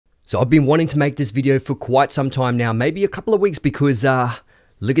So I've been wanting to make this video for quite some time now, maybe a couple of weeks, because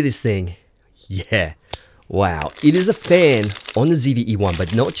look at this thing. Yeah, wow. It is a fan on the ZV-E1,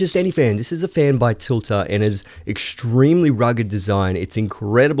 but not just any fan. This is a fan by Tilta and is extremely rugged design. It's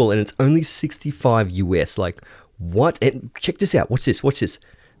incredible, and it's only 65 US. Like, what? And check this out. Watch this. Watch this.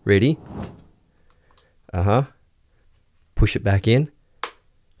 Ready? Push it back in.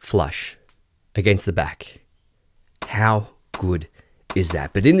 Flush against the back. How good is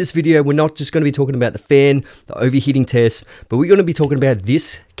that? But in this video, we're not just going to be talking about the fan, the overheating test, but we're going to be talking about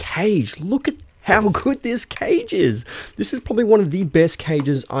this cage. Look at how good this cage is. This is probably one of the best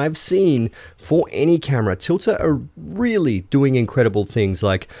cages I've seen for any camera. Tilta are really doing incredible things,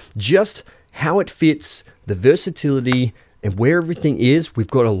 like just how it fits, the versatility, and where everything is. We've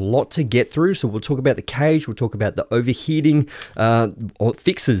got a lot to get through, so we'll talk about the cage, we'll talk about the overheating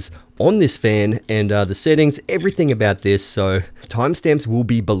fixes on this fan, and the settings, everything about this. So timestamps will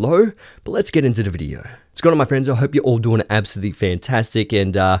be below, but let's get into the video. What's going on, my friends? I hope you're all doing absolutely fantastic,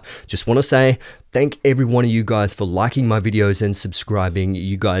 and just want to say thank every one of you guys for liking my videos and subscribing.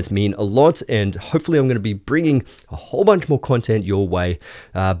 You guys mean a lot, and hopefully I'm going to be bringing a whole bunch more content your way.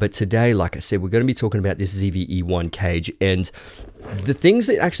 But today, like I said, we're going to be talking about this ZV-E1 cage and the things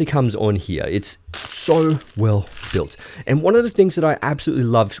that actually comes on here. It's so well built, and one of the things that I absolutely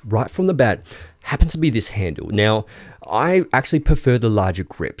loved right from the bat happens to be this handle. Now, I actually prefer the larger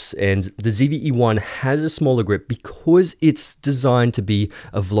grips, and the ZV-E1 has a smaller grip because it's designed to be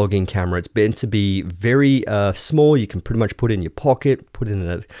a vlogging camera. It's meant to be very small. You can pretty much put it in your pocket, put it in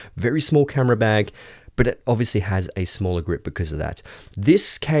a very small camera bag, but it obviously has a smaller grip because of that.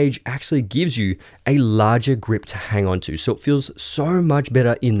 This cage actually gives you a larger grip to hang on to, so it feels so much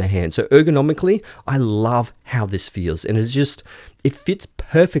better in the hand. So ergonomically, I love how this feels, and it fits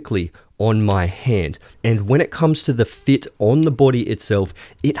perfectly on my hand. And when it comes to the fit on the body itself,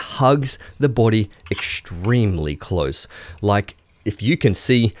 it hugs the body extremely close. Like, if you can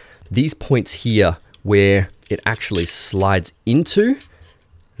see these points here where it actually slides into,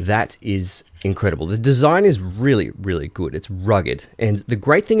 that is incredible. The design is really, really good. It's rugged. And the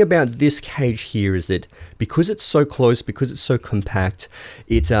great thing about this cage here is that because it's so close, because it's so compact,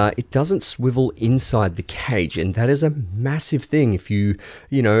 it doesn't swivel inside the cage. And that is a massive thing. If you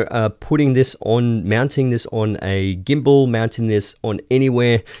putting this on, mounting this on a gimbal, mounting this on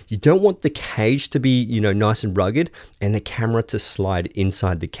anywhere, you don't want the cage to be, nice and rugged and the camera to slide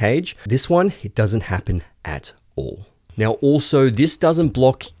inside the cage. This one, it doesn't happen at all. Now, also, this doesn't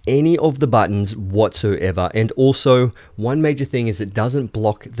block any of the buttons whatsoever. And also, one major thing is it doesn't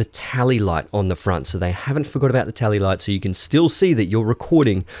block the tally light on the front. So they haven't forgot about the tally light. So you can still see that you're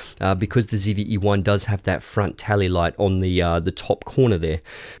recording because the ZV-E1 does have that front tally light on the top corner there.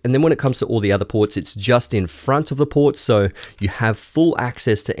 And then when it comes to all the other ports, it's just in front of the ports. So you have full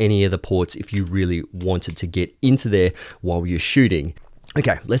access to any of the ports if you really wanted to get into there while you're shooting.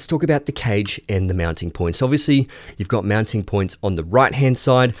 Okay, let's talk about the cage and the mounting points. Obviously, you've got mounting points on the right-hand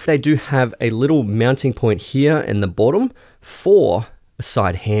side. They do have a little mounting point here in the bottom for a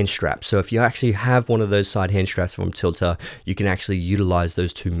side hand strap. So if you actually have one of those side hand straps from Tilta, you can actually utilize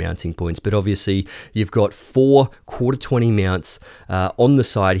those two mounting points. But obviously, you've got 4 1/4-20 mounts on the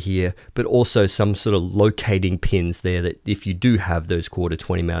side here, but also some sort of locating pins there that if you do have those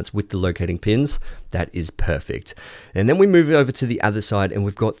 1/4-20 mounts with the locating pins, that is perfect. And then we move over to the other side, and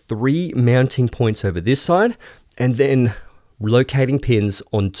we've got 3 mounting points over this side, and then locating pins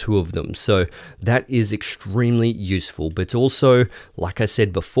on 2 of them. So that is extremely useful. But also, like I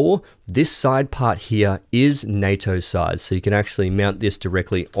said before, this side part here is NATO size. So you can actually mount this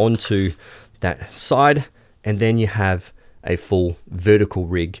directly onto that side, and then you have a full vertical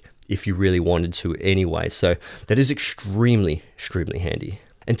rig if you really wanted to anyway. So that is extremely, extremely handy.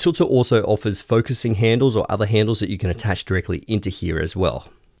 And Tilta also offers focusing handles or other handles that you can attach directly into here as well.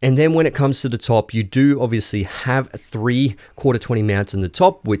 And then when it comes to the top, you do obviously have 3 1/4-20 mounts on the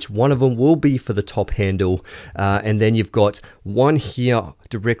top, which one of them will be for the top handle. And then you've got one here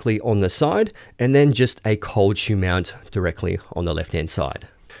directly on the side, and then just a cold shoe mount directly on the left-hand side.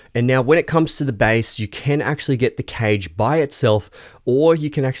 And now when it comes to the base, you can actually get the cage by itself, or you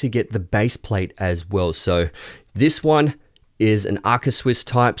can actually get the base plate as well. So this one is an Arca Swiss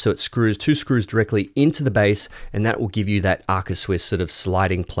type, so it screws 2 screws directly into the base, and that will give you that Arca Swiss sort of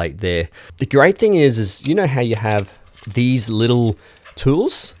sliding plate there. The great thing is you know how you have these little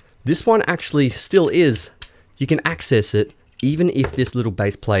tools? This one actually still is. You can access it even if this little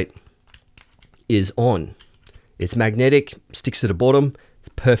base plate is on. It's magnetic, sticks to the bottom. It's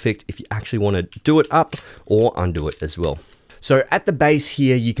perfect if you actually want to do it up or undo it as well. So at the base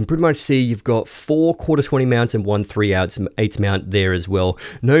here, you can pretty much see you've got 4 1/4 mounts and 1 3/8 mount there as well.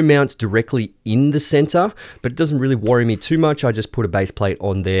 No mounts directly in the center, but it doesn't really worry me too much. I just put a base plate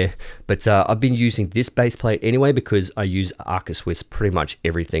on there, but I've been using this base plate anyway because I use Arca Swiss pretty much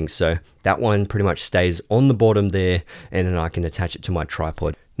everything. So that one pretty much stays on the bottom there, and then I can attach it to my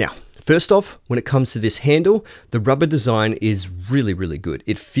tripod. Now, first off, when it comes to this handle, the rubber design is really, really good.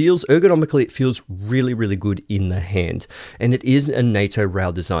 It feels, ergonomically, it feels really, really good in the hand. And it is a NATO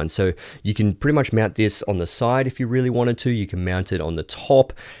rail design. So you can pretty much mount this on the side if you really wanted to. You can mount it on the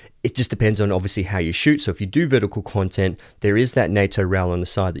top. It just depends on obviously how you shoot. So if you do vertical content, there is that NATO rail on the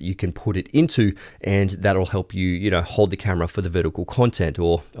side that you can put it into, and that'll help you, you know, hold the camera for the vertical content.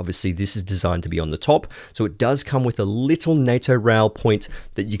 Or obviously this is designed to be on the top. So it does come with a little NATO rail point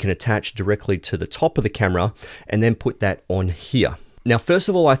that you can attach directly to the top of the camera and then put that on here. Now, first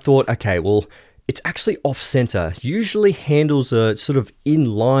of all, I thought, okay, well, it's actually off center. Usually handles are sort of in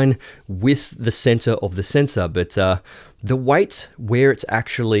line with the center of the sensor, but the weight where it's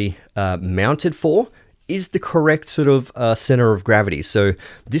actually mounted for is the correct sort of center of gravity. So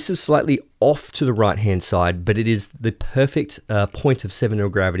this is slightly off to the right hand side, but it is the perfect point of center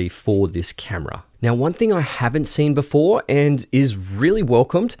of gravity for this camera. Now, one thing I haven't seen before and is really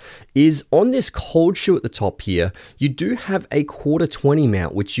welcomed is on this cold shoe at the top here, you do have a 1/4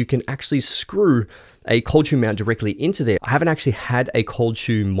 mount, which you can actually screw a cold shoe mount directly into there. I haven't actually had a cold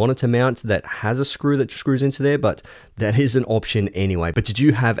shoe monitor mount that has a screw that screws into there, but that is an option anyway. But you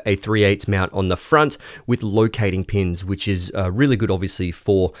do have a 3/8 mount on the front with locating pins, which is really good obviously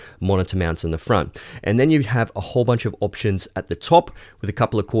for monitor mounts on the front. And then you have a whole bunch of options at the top with a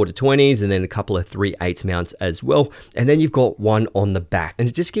couple of 1/4 and then a couple of 3/8 mounts as well. And then you've got one on the back, and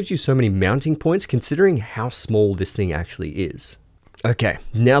it just gives you so many mounting points considering how small this thing actually is. Okay,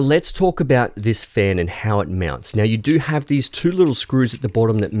 now let's talk about this fan and how it mounts. Now you do have these 2 little screws at the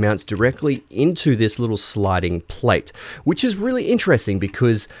bottom that mounts directly into this little sliding plate, which is really interesting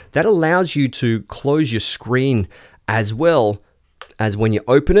because that allows you to close your screen as well as when you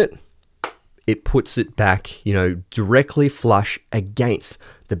open it, it puts it back, you know, directly flush against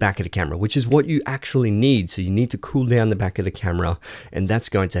the back of the camera, which is what you actually need. So you need to cool down the back of the camera, and that's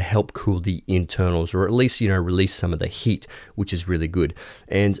going to help cool the internals, or at least, you know, release some of the heat, which is really good.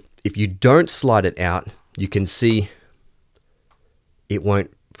 And if you don't slide it out, you can see it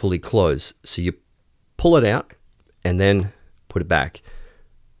won't fully close. So you pull it out and then put it back.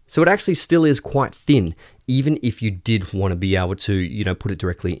 So it actually still is quite thin, even if you did want to be able to, you know, put it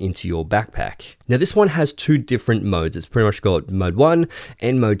directly into your backpack. Now this one has 2 different modes. It's pretty much got mode 1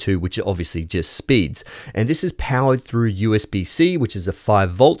 and mode 2, which are obviously just speeds. And this is powered through USB-C, which is a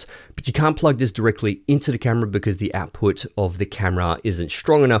 5 volt, but you can't plug this directly into the camera because the output of the camera isn't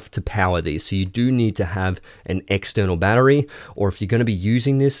strong enough to power these. So you do need to have an external battery, or if you're going to be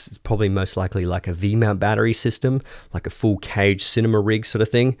using this, it's probably most likely like a V-mount battery system, like a full cage cinema rig sort of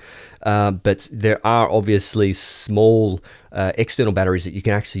thing. But there are obviously small external batteries that you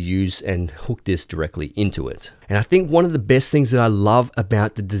can actually use and hook this directly into it. And I think one of the best things that I love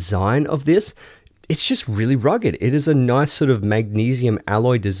about the design of this, it's just really rugged. It is a nice sort of magnesium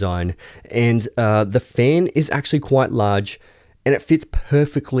alloy design, and the fan is actually quite large, and it fits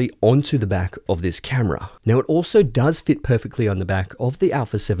perfectly onto the back of this camera. Now it also does fit perfectly on the back of the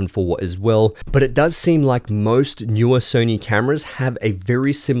Alpha 7 IV as well, but it does seem like most newer Sony cameras have a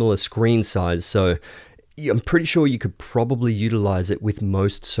very similar screen size, so I'm pretty sure you could probably utilize it with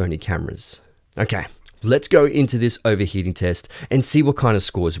most Sony cameras. Okay, let's go into this overheating test and see what kind of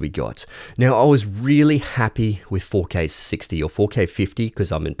scores we got. Now, I was really happy with 4K 60 or 4K 50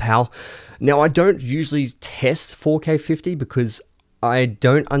 because I'm in PAL. Now, I don't usually test 4K 50 because I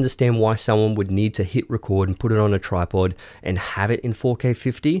don't understand why someone would need to hit record and put it on a tripod and have it in 4K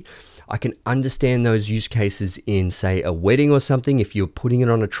 50. I can understand those use cases in, say, a wedding or something. If you're putting it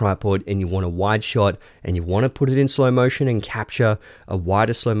on a tripod and you want a wide shot and you want to put it in slow motion and capture a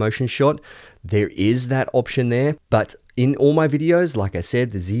wider slow motion shot, there is that option there. But in all my videos, like I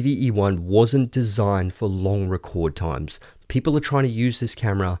said, the ZV-E1 wasn't designed for long record times. People are trying to use this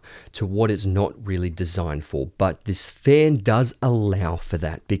camera to what it's not really designed for, but this fan does allow for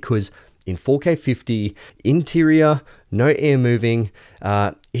that because in 4K 50, interior, no air moving,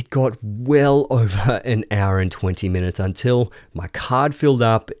 it got well over an hour and 20 minutes until my card filled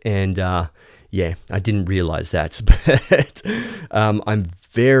up, and yeah, I didn't realize that, but I'm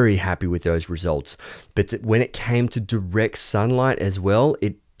very happy with those results. But when it came to direct sunlight as well,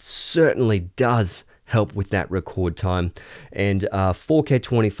 it certainly does help with that record time. And 4K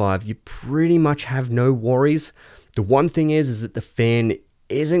 25, you pretty much have no worries. The one thing is that the fan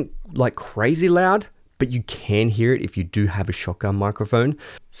isn't like crazy loud, but you can hear it if you do have a shotgun microphone.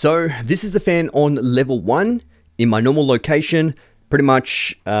 So this is the fan on level 1 in my normal location, pretty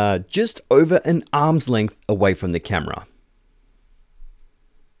much just over an arm's length away from the camera.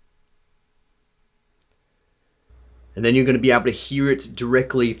 And then you're going to be able to hear it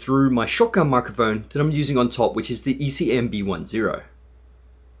directly through my shotgun microphone that I'm using on top, which is the ECM-B10.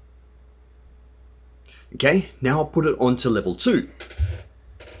 Okay, now I'll put it onto level 2.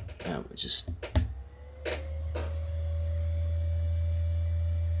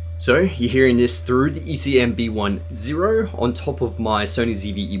 So you're hearing this through the ECM-B10 on top of my Sony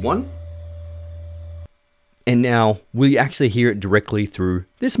ZV-E1. And now will you actually hear it directly through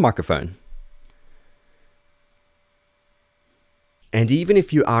this microphone? And even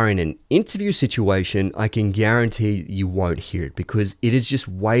if you are in an interview situation, I can guarantee you won't hear it because it is just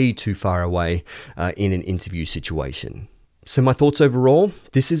way too far away in an interview situation. So my thoughts overall,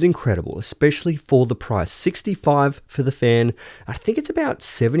 this is incredible, especially for the price. $65 for the fan. I think it's about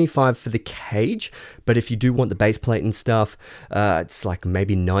 $75 for the cage, but if you do want the base plate and stuff, it's like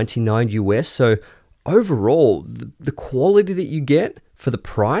maybe $99 US. So overall, the quality that you get for the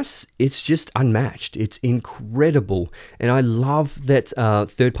price, it's just unmatched. It's incredible. And I love that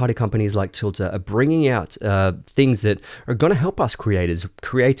third-party companies like Tilta are bringing out things that are going to help us creators,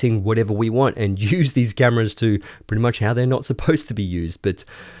 creating whatever we want and use these cameras to pretty much how they're not supposed to be used. But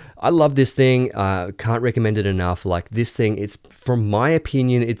I love this thing. Can't recommend it enough. Like this thing, it's, from my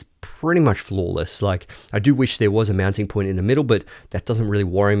opinion, it's pretty much flawless. Like I do wish there was a mounting point in the middle, but that doesn't really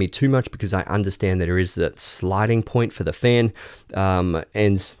worry me too much because I understand that there is that sliding point for the fan,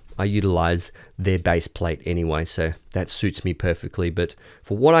 and I utilize their base plate anyway, so that suits me perfectly. But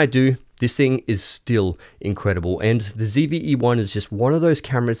for what I do, this thing is still incredible. And the ZV-E1 is just one of those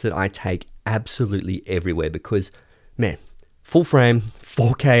cameras that I take absolutely everywhere because, man, full frame,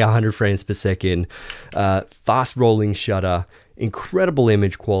 4K 100 frames per second, fast rolling shutter, incredible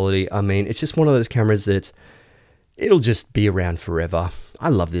image quality. I mean, it's just one of those cameras that it'll just be around forever. I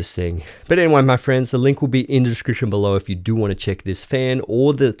love this thing. But anyway, my friends, the link will be in the description below if you do want to check this fan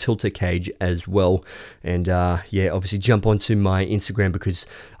or the Tilta cage as well. And yeah, obviously jump onto my Instagram because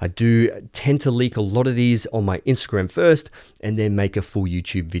I do tend to leak a lot of these on my Instagram first and then make a full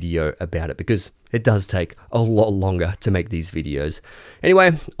YouTube video about it because it does take a lot longer to make these videos.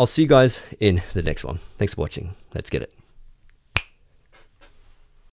 Anyway, I'll see you guys in the next one. Thanks for watching. Let's get it.